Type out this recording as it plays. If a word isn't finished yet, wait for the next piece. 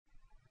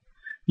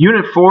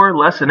Unit 4,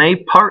 Lesson A,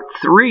 Part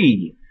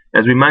 3.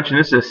 As we mentioned,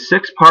 this is a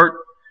 6-part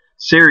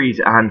series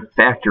on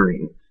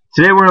factoring.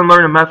 Today we're going to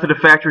learn a method of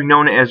factoring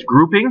known as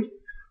grouping.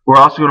 We're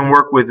also going to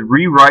work with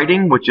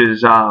rewriting, which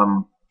is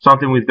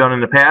something we've done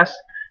in the past.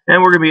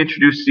 And we're going to be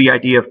introduced to the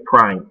idea of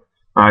prime.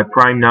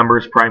 Prime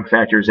numbers, prime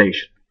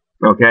factorization.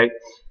 Okay?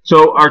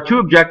 So our two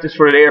objectives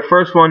for today, our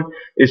first one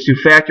is to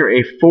factor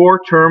a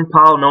 4-term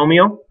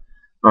polynomial.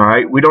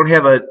 Alright, we don't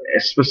have a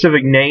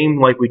specific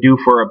name like we do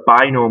for a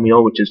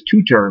binomial, which is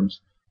 2 terms,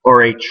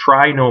 or a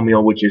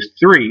trinomial, which is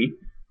 3.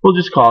 We'll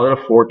just call it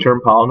a 4-term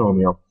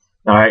polynomial.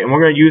 Alright, and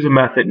we're going to use a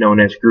method known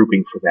as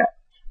grouping for that.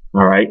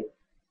 Alright,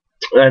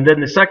 and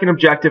then the second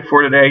objective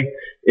for today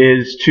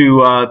is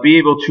to be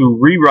able to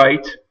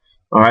rewrite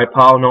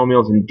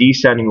polynomials in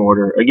descending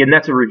order. Again,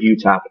 that's a review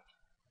topic.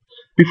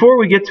 Before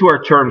we get to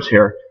our terms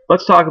here,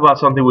 let's talk about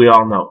something we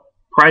all know,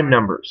 prime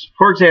numbers.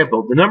 For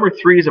example, the number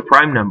 3 is a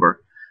prime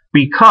number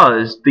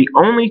because the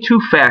only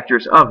 2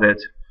 factors of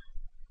it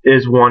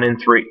is 1 and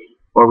 3,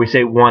 or we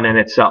say 1 in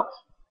itself.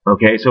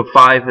 Okay, so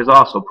 5 is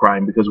also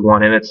prime because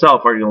 1 in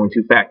itself are the only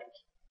 2 factors.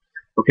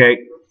 Okay,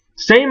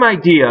 same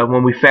idea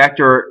when we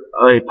factor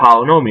a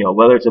polynomial,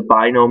 whether it's a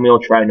binomial,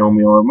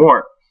 trinomial, or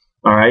more.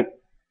 Alright,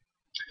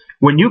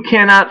 when you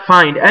cannot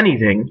find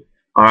anything,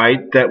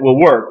 alright, that will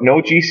work,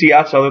 no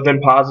GCFs other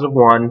than positive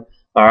 1,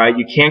 alright,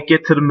 you can't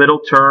get to the middle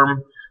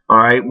term,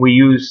 alright, we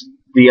use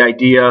the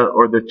idea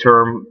or the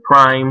term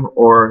prime,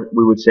 or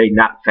we would say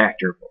not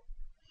factorable.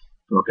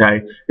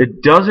 Okay,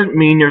 it doesn't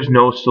mean there's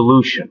no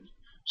solution.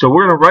 So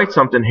we're going to write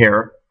something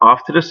here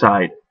off to the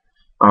side,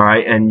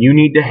 alright, and you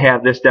need to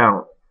have this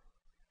down.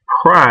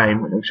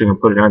 Prime, I'm actually going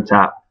to put it on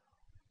top,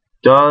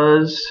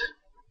 does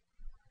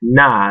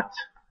not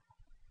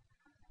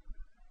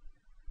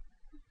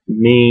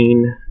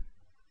mean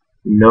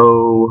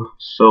no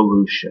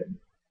solution.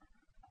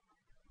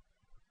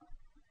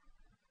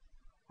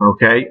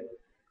 Okay?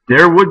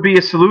 There would be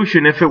a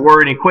solution if it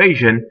were an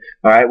equation.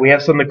 Alright, we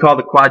have something called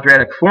the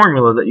quadratic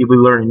formula that you'll be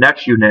learning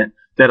next unit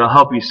that'll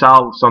help you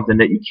solve something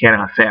that you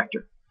cannot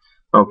factor.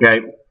 Okay?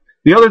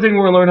 The other thing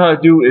we're going to learn how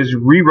to do is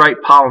rewrite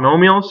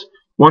polynomials.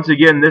 Once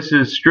again, this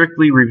is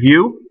strictly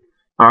review.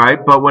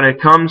 Alright, but when it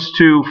comes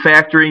to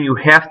factoring, you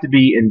have to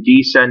be in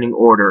descending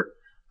order.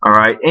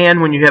 Alright,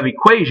 and when you have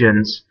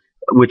equations,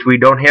 which we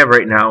don't have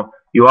right now,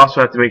 you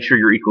also have to make sure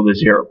you're equal to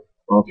 0.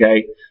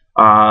 Okay?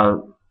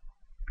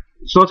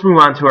 So let's move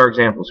on to our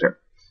examples here.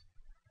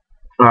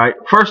 Alright,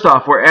 first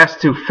off, we're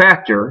asked to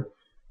factor,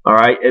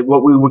 alright,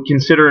 what we would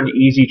consider an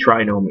easy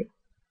trinomial.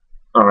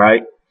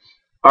 Alright,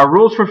 our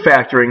rules for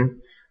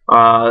factoring,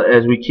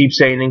 as we keep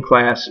saying in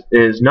class,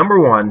 is number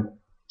 1,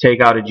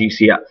 take out a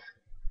GCF,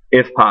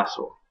 if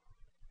possible,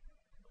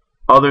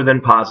 other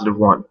than positive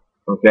 1.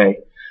 Okay,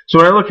 so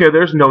when I look here,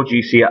 there's no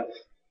GCF.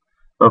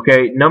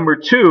 Okay, number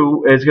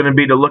 2 is going to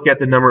be to look at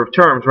the number of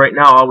terms. Right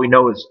now, all we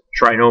know is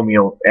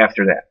trinomial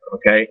after that.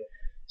 Okay.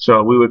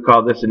 So we would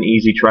call this an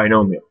easy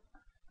trinomial.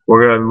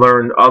 We're going to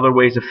learn other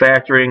ways of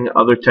factoring,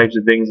 other types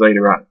of things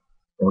later on.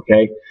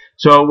 Okay?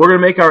 So we're going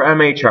to make our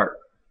MA chart.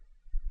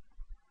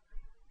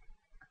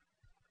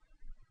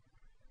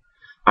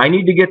 I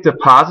need to get to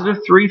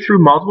positive 3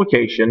 through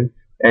multiplication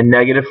and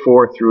negative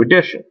 4 through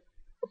addition.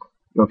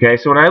 Okay?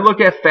 So when I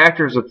look at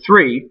factors of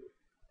 3,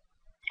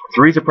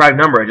 3 is a prime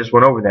number. I just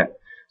went over that.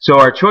 So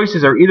our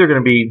choices are either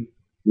going to be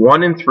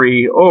 1 and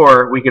 3,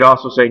 or we could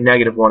also say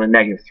negative 1 and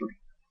negative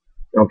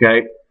 3.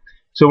 Okay?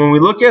 So when we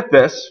look at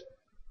this,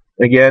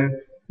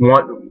 again,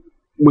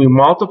 we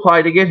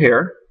multiply to get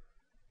here,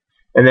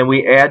 and then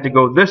we add to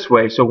go this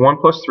way. So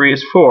 1 plus 3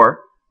 is 4.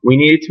 We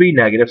need it to be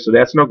negative, so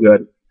that's no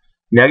good.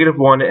 Negative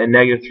 1 and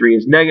negative 3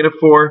 is negative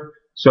 4.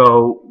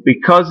 So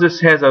because this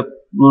has a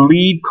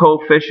lead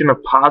coefficient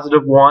of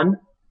positive 1,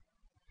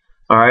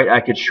 alright,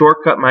 I could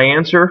shortcut my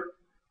answer.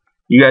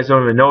 You guys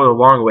don't even know the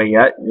long way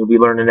yet. You'll be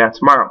learning that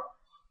tomorrow.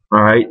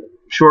 Alright,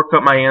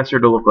 shortcut my answer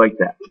to look like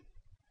that.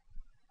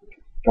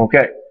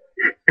 Okay.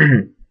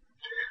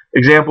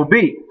 Example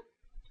B.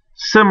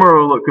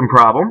 Similar looking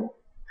problem,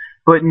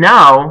 but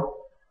now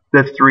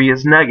the 3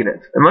 is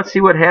negative. And let's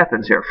see what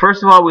happens here.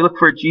 First of all, we look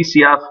for a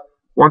GCF.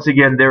 Once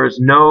again, there is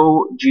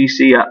no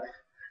GCF.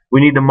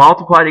 We need to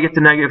multiply to get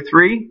to negative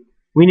 3.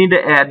 We need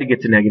to add to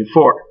get to negative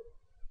 4.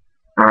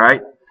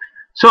 Alright?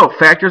 So,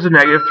 factors of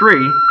negative 3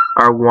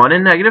 are 1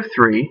 and negative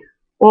 3,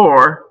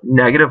 or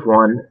negative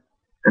 1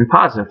 and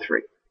positive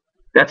 3.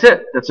 That's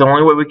it. That's the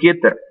only way we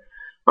get there.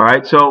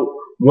 Alright, so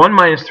 1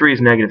 minus 3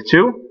 is negative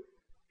 2,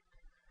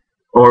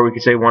 or we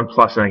could say 1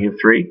 plus negative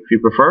 3 if you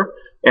prefer,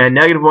 and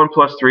negative 1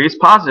 plus 3 is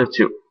positive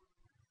 2.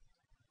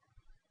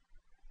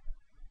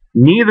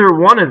 Neither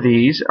one of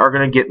these are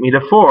going to get me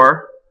to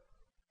 4,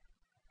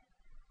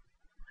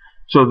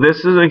 so this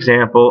is an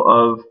example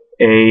of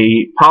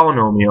a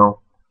polynomial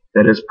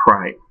that is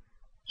prime.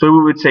 So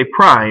we would say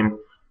prime,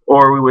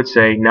 or we would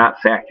say not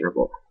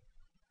factorable.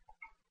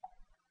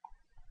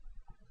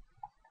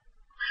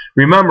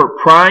 Remember,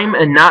 prime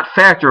and not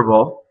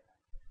factorable,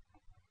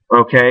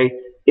 okay,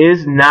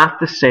 is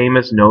not the same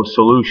as no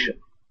solution.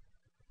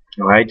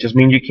 Alright, just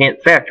means you can't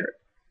factor it.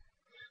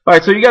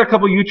 Alright, so you got a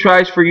couple U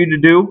tries for you to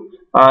do.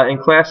 in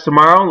class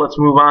tomorrow, let's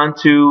move on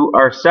to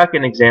our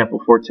second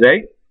example for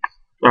today.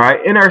 All right,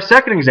 in our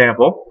second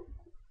example,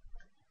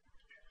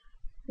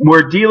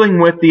 we're dealing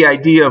with the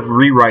idea of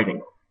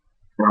rewriting.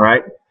 All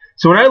right,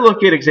 so when I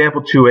look at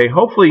example 2a,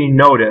 hopefully you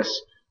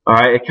notice, all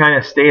right, it kind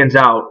of stands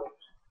out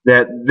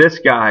that this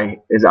guy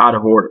is out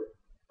of order.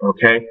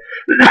 Okay,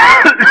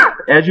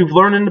 as you've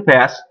learned in the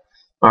past,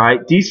 all right,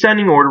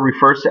 descending order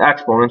refers to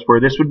exponents where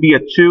this would be a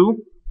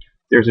 2,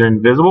 there's an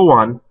invisible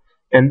 1,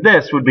 and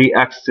this would be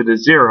x to the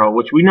 0,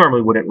 which we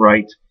normally wouldn't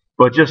write,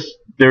 but just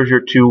there's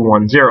your 2,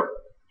 1, 0.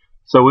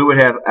 So we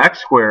would have x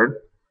squared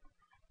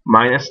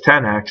minus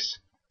 10x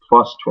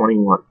plus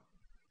 21.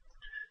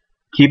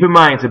 Keep in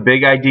mind, it's a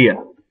big idea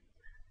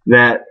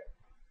that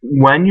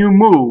when you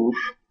move,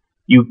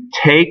 you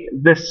take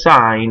the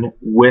sign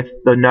with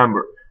the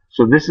number.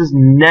 So this is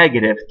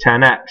negative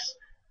 10x.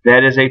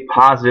 That is a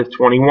positive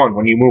 21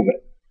 when you move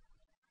it.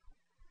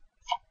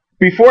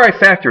 Before I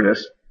factor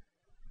this,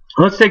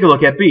 let's take a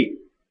look at b.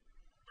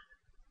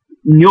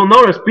 You'll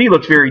notice b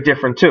looks very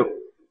different too.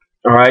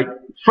 All right.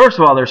 First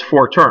of all, there's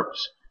 4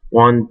 terms.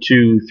 1,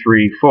 2,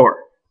 3, 4.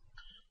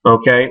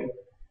 Okay.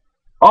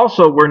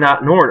 Also, we're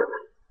not in order.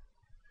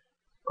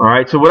 All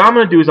right. So what I'm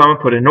going to do is I'm going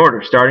to put it in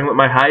order, starting with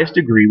my highest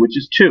degree, which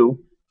is 2.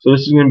 So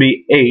this is going to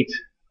be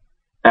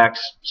 8x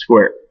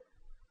squared.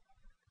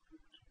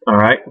 All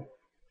right.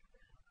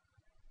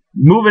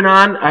 Moving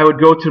on, I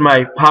would go to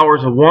my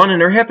powers of 1, and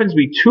there happens to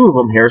be 2 of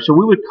them here, so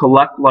we would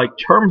collect like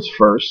terms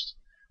first.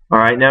 All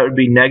right, and that would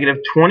be negative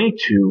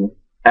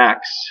 22x,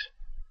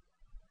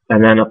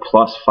 and then a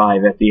plus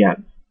 5 at the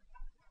end.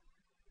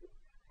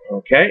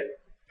 Okay?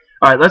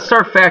 All right, let's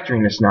start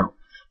factoring this now.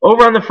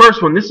 Over on the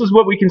first one, this is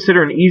what we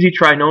consider an easy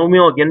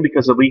trinomial, again,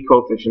 because the lead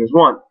coefficient is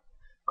 1.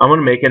 I'm going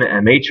to make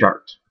an MA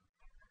chart.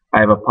 I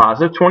have a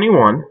positive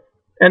 21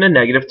 and a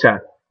negative 10.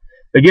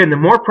 Again, the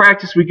more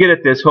practice we get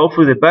at this,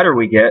 hopefully the better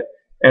we get,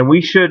 and we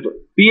should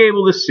be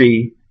able to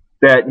see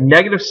that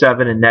negative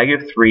 7 and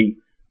negative 3,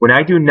 when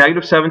I do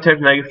negative 7 times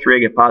negative 3, I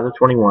get positive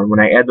 21. When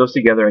I add those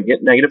together, I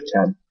get negative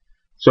 10.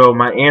 So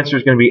my answer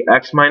is going to be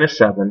x minus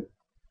 7,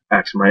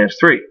 x minus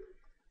 3.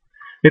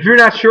 If you're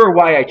not sure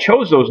why I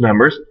chose those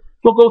numbers,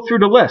 we'll go through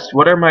the list.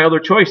 What are my other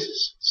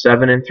choices?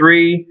 7 and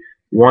 3,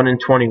 1 and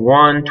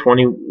 21,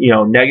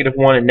 negative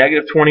 1 and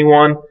negative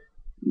 21.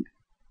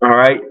 All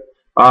right.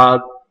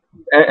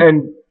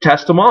 And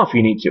test them all if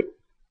you need to.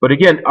 But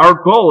again, our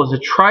goal is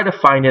to try to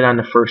find it on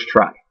the first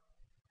try.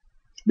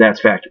 That's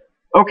factoring.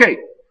 Okay,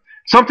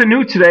 something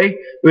new today,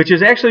 which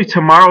is actually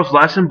tomorrow's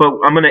lesson, but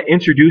I'm going to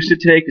introduce it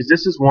today because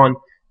this is one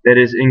that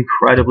is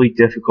incredibly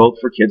difficult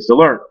for kids to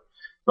learn.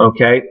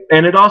 Okay,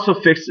 and it also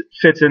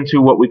fits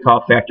into what we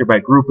call factor by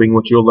grouping,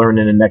 which you'll learn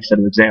in the next set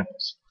of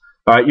examples.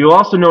 All right, you'll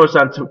also notice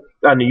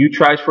on the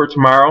U-tries for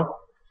tomorrow,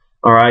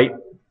 all right,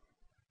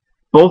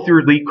 both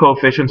your lead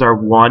coefficients are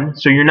 1,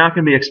 so you're not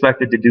going to be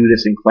expected to do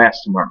this in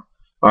class tomorrow.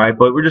 All right,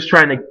 but we're just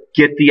trying to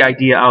get the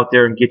idea out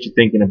there and get you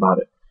thinking about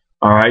it.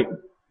 All right,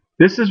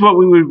 this is what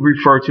we would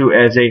refer to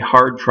as a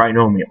hard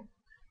trinomial,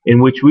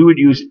 in which we would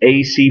use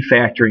AC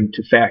factoring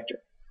to factor.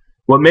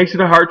 What makes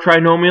it a hard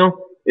trinomial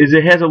is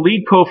it has a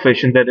lead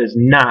coefficient that is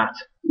not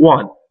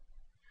 1. All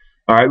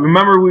right,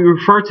 remember we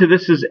refer to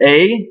this as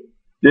A,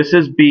 this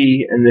is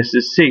B, and this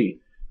is C.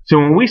 So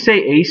when we say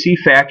AC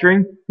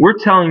factoring, we're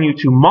telling you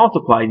to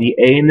multiply the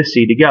A and the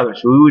C together.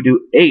 So we would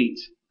do 8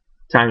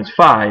 times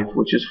 5,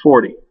 which is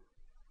 40.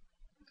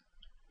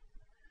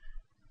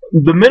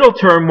 The middle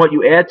term, what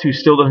you add to,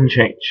 still doesn't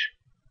change.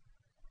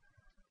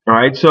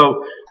 Alright,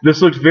 so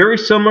this looks very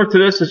similar to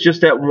this. It's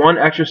just that one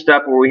extra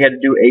step where we had to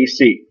do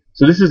AC.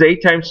 So this is A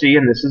times C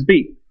and this is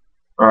B.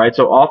 Alright,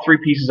 so all 3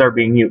 pieces are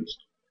being used.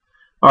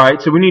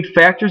 Alright, so we need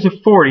factors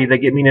of 40 that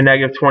get me to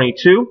negative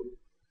 22.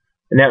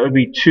 And that would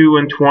be 2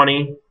 and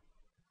 20.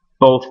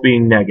 Both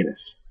being negative.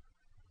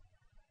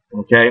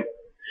 Okay?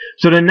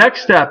 So the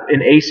next step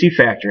in AC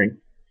factoring,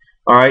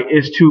 all right,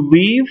 is to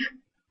leave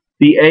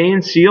the A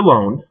and C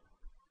alone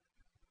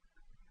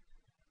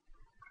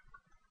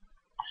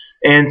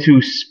and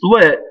to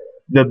split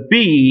the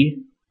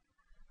B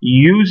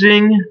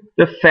using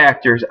the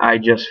factors I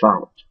just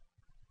found.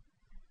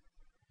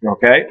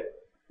 Okay?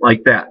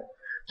 Like that.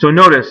 So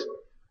notice,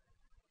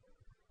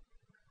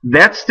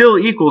 that still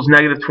equals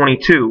negative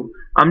 22.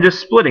 I'm just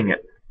splitting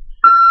it.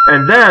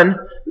 And then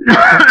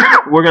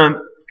we're going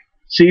to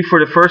see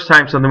for the first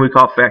time something we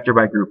call factor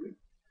by grouping.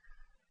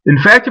 In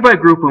factor by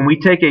grouping, we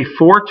take a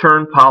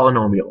 4-term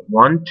polynomial,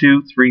 1,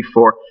 2, 3,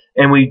 4,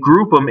 and we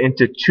group them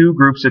into 2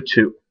 groups of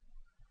 2.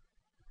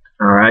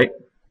 All right?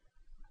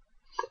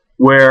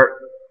 Where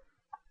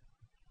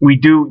we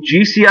do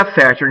GCF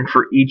factoring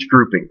for each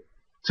grouping.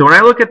 So when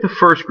I look at the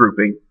first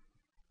grouping,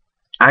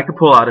 I can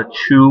pull out a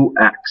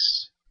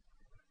 2x.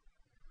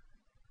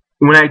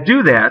 When I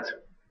do that,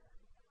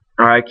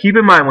 all right, keep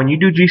in mind when you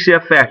do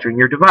GCF factoring,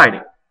 you're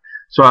dividing.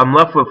 So I'm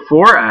left with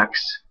 4x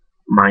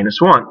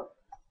minus 1.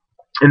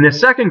 In the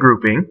second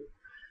grouping,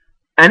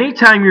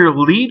 anytime your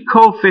lead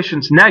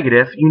coefficient's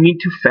negative, you need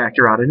to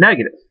factor out a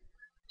negative.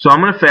 So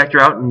I'm going to factor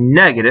out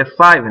negative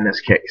 5 in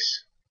this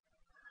case.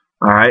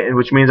 Alright,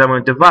 which means I'm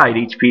going to divide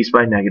each piece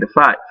by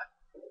 -5.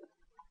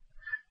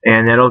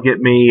 And that'll get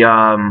me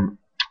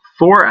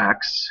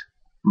 4x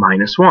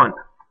minus 1.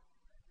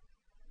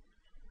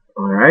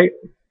 Alright.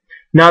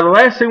 Now the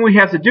last thing we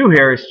have to do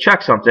here is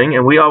check something,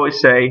 and we always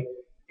say,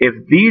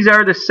 if these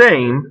are the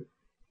same,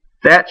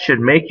 that should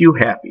make you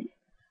happy,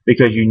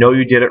 because you know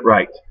you did it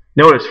right.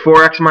 Notice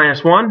 4x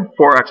minus 1,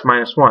 4x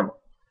minus 1.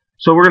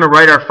 So we're going to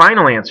write our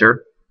final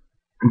answer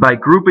by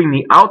grouping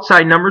the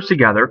outside numbers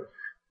together,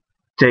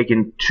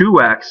 taking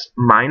 2x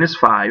minus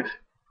 5,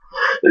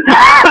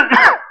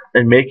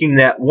 and making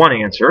that one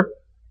answer,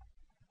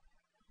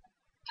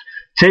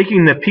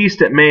 taking the piece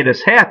that made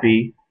us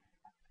happy,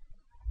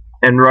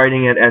 and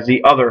writing it as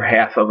the other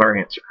half of our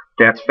answer.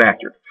 That's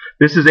factored.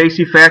 This is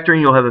AC Factoring.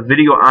 You'll have a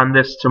video on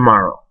this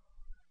tomorrow.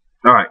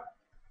 Alright.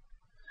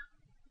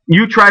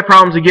 You try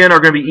problems again are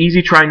going to be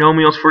easy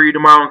trinomials for you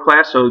tomorrow in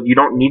class, so you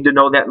don't need to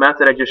know that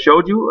method I just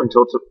showed you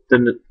until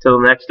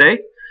the next day.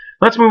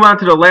 Let's move on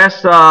to the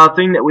last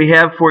thing that we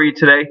have for you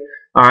today.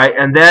 Alright,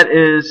 and that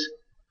is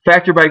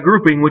factor by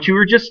grouping, which you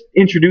were just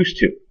introduced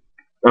to.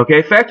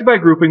 Okay, factor by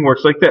grouping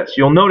works like this.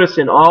 You'll notice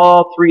in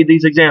all three of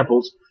these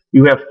examples,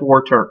 you have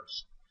 4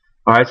 terms.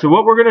 Alright, so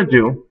what we're going to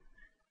do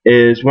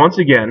is, once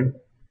again,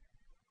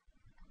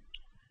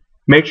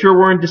 make sure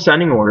we're in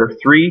descending order,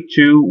 3,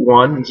 2,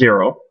 1,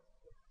 0.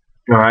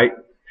 Alright,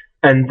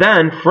 and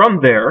then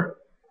from there,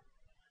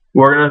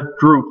 we're going to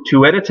group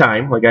 2 at a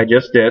time, like I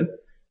just did,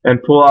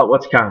 and pull out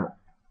what's common.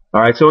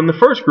 Alright, so in the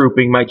first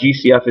grouping, my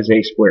GCF is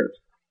a squared.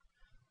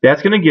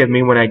 That's going to give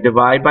me, when I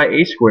divide by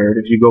a squared,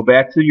 if you go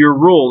back to your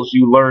rules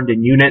you learned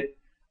in Unit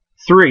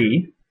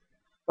 3,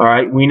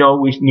 alright, we know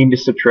we need to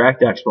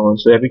subtract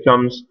exponents, so that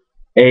becomes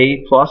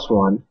a plus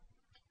 1.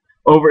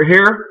 Over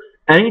here,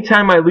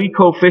 anytime my lead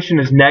coefficient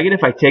is negative,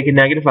 I take a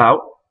negative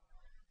out.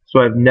 So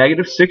I have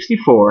negative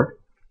 64,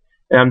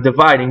 and I'm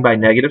dividing by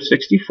negative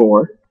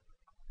 64,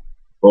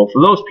 both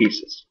of those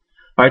pieces.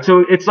 Alright,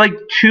 so it's like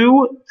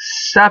 2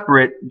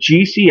 separate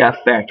GCF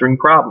factoring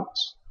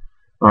problems.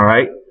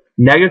 Alright,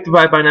 negative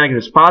divided by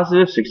negative is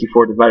positive,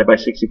 64 divided by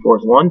 64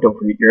 is 1, don't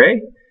forget your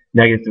A.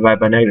 Negative divided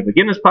by negative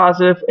again is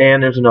positive,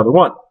 and there's another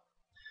 1.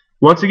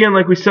 Once again,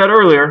 like we said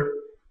earlier,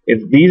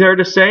 if these are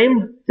the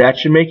same, that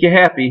should make you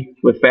happy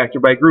with factor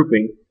by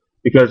grouping,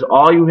 because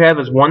all you have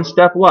is one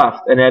step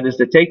left, and that is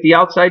to take the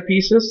outside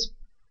pieces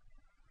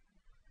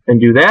and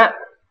do that,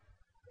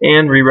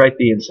 and rewrite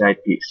the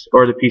inside piece,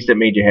 or the piece that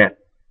made you happy.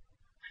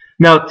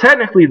 Now,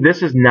 technically,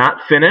 this is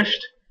not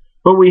finished,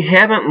 but we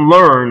haven't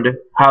learned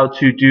how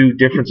to do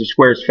difference of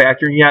squares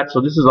factoring yet,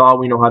 so this is all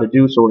we know how to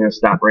do, so we're going to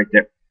stop right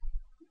there.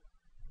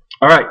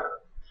 Alright,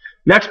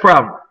 next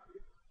problem.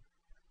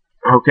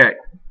 Okay,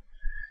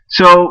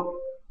 so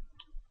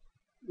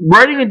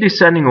writing in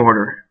descending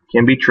order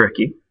can be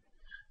tricky.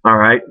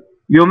 Alright,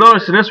 you'll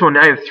notice in this one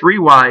I have 3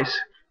 y's.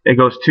 It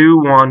goes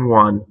 2, 1,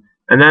 1.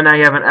 And then I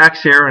have an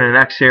x here and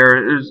an x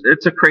here.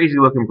 It's a crazy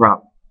looking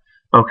problem.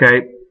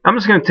 Okay, I'm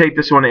just going to take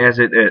this one as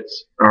it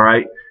is.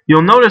 Alright,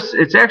 you'll notice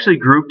it's actually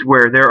grouped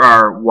where there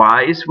are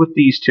y's with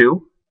these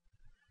two,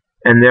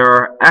 and there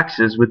are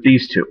x's with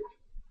these two.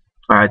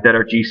 Alright, that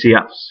are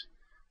GCFs.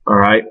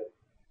 Alright,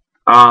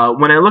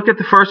 when I look at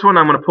the first one,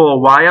 I'm going to pull a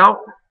y out.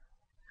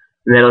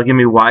 And that'll give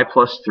me y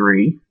plus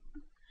 3.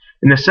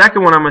 In the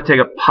second one, I'm going to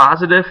take a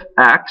positive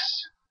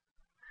x,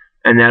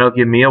 and that'll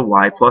give me a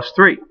y plus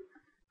 3.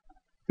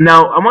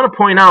 Now, I want to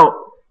point out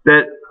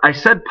that I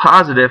said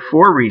positive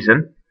for a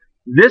reason.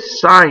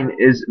 This sign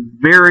is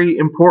very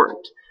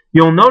important.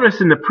 You'll notice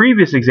in the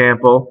previous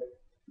example,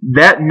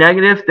 that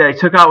negative that I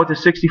took out with the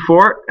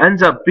 64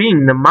 ends up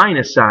being the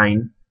minus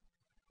sign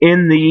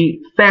in the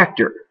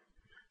factor.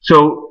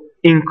 So,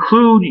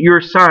 include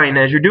your sign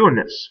as you're doing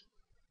this.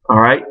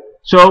 Alright?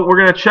 So we're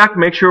going to check,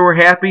 make sure we're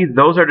happy.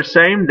 Those are the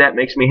same. That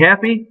makes me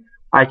happy.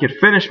 I could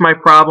finish my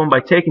problem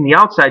by taking the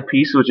outside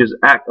piece, which is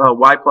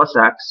y plus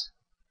x.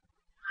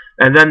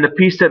 And then the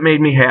piece that made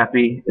me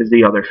happy is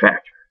the other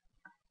factor.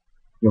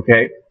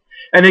 Okay?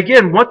 And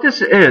again, what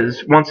this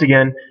is, once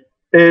again,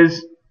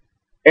 is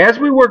as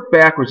we work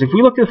backwards, if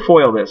we look at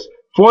FOIL this,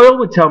 FOIL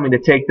would tell me to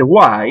take the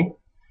y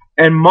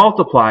and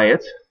multiply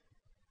it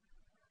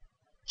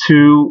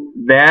to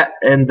that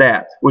and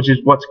that, which is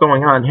what's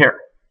going on here.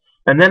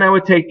 And then I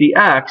would take the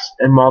x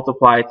and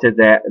multiply it to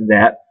that and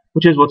that,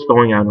 which is what's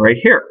going on right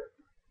here.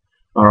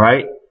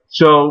 Alright?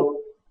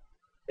 So,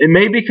 it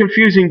may be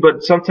confusing,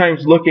 but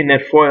sometimes looking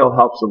at FOIL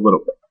helps a little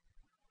bit.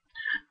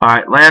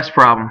 Alright, last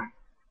problem.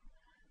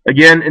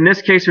 Again, in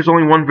this case, there's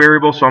only one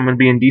variable, so I'm going to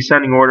be in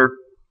descending order.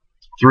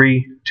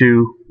 3,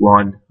 2,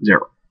 1,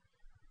 0.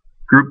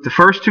 Group the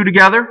first 2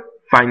 together,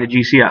 find the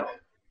GCF.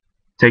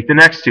 Take the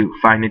next 2,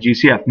 find the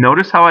GCF.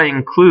 Notice how I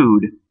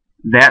include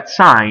that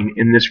sign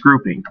in this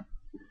grouping.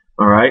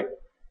 Alright,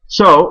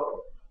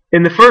 so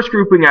in the first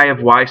grouping I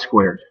have y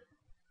squared.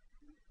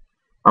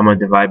 I'm going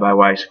to divide by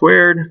y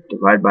squared,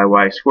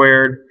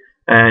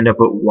 and end up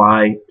with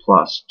y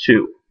plus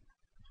 2.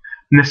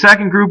 In the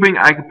second grouping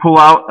I can pull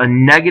out a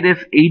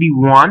negative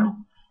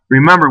 81.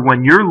 Remember,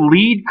 when your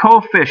lead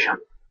coefficient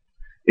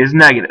is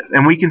negative.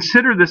 And we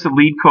consider this a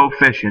lead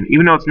coefficient,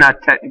 even though it's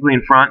not technically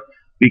in front,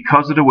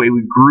 because of the way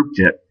we grouped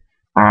it.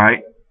 All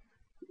right.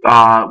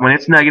 When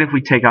it's negative,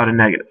 we take out a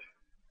negative.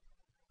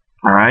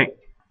 All right.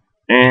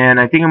 And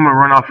I think I'm going to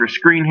run off your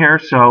screen here.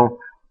 So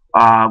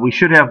we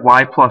should have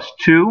y plus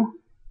 2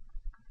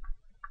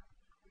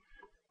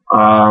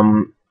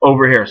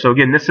 over here. So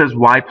again, this says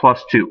y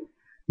plus 2.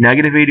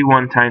 Negative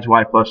 81 times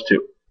y plus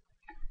 2.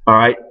 All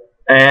right.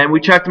 And we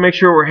check to make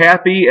sure we're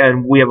happy,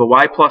 and we have a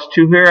y plus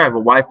 2 here, I have a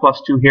y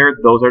plus 2 here,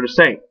 those are the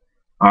same.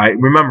 Alright,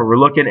 remember, we're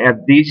looking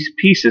at these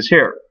pieces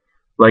here,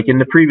 like in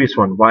the previous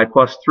one, y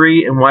plus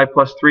 3 and y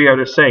plus 3 are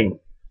the same.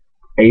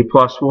 A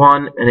plus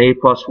 1 and a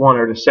plus 1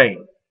 are the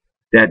same.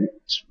 That's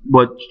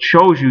what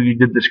shows you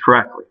did this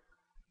correctly.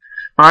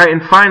 Alright,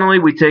 and finally,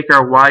 we take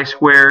our y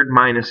squared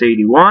minus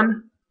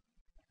 81.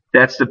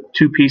 That's the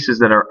two pieces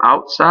that are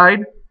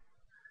outside,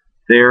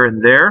 there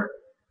and there.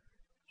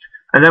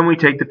 And then we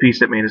take the piece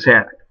that made us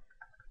happy.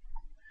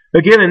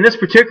 Again, in this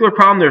particular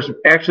problem, there's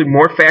actually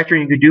more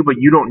factoring you could do, but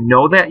you don't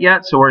know that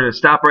yet. So we're going to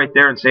stop right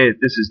there and say that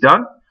this is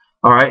done.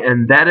 All right,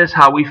 and that is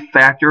how we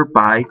factor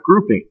by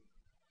grouping.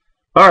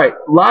 All right,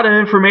 a lot of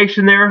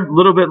information there, a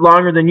little bit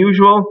longer than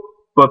usual,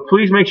 but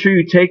please make sure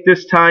you take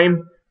this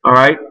time, all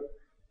right,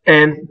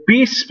 and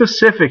be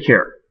specific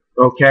here,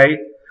 okay?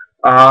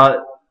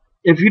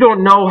 If you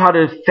don't know how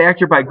to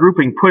factor by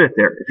grouping, put it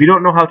there. If you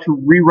don't know how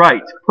to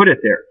rewrite, put it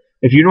there.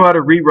 If you know how to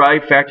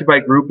rewrite, factor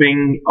by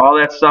grouping, all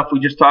that stuff we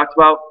just talked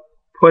about,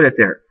 put it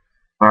there.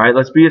 All right,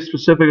 let's be as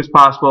specific as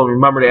possible.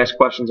 Remember to ask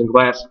questions in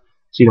class.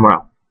 See you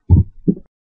tomorrow.